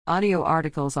Audio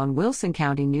articles on Wilson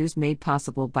County News made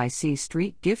possible by C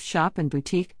Street Gift Shop and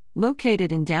Boutique,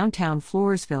 located in downtown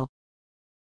Floresville.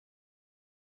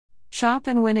 Shop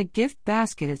and win a gift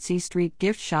basket at C Street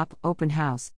Gift Shop Open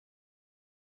House.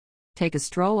 Take a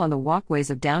stroll on the walkways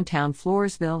of downtown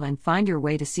Floresville and find your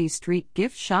way to C Street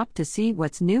Gift Shop to see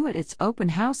what's new at its open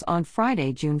house on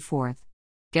Friday, June 4th.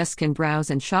 Guests can browse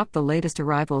and shop the latest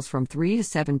arrivals from 3 to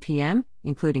 7 p.m.,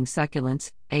 including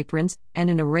succulents, aprons, and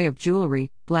an array of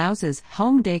jewelry, blouses,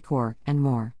 home decor, and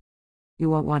more. You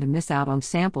won't want to miss out on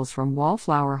samples from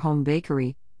Wallflower Home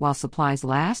Bakery, While Supplies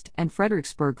Last, and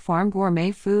Fredericksburg Farm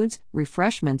Gourmet Foods,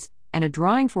 refreshments, and a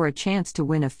drawing for a chance to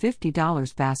win a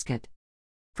 $50 basket.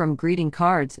 From greeting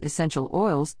cards, essential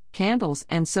oils, candles,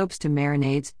 and soaps to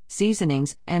marinades,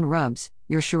 seasonings, and rubs,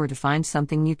 you're sure to find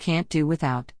something you can't do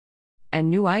without. And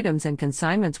new items and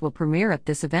consignments will premiere at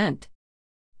this event.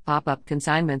 Pop-up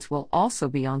consignments will also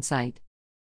be on site.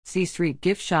 C Street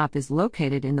Gift Shop is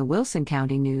located in the Wilson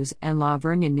County News and La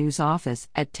Vernia News office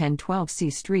at 1012 C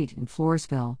Street in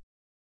Floresville.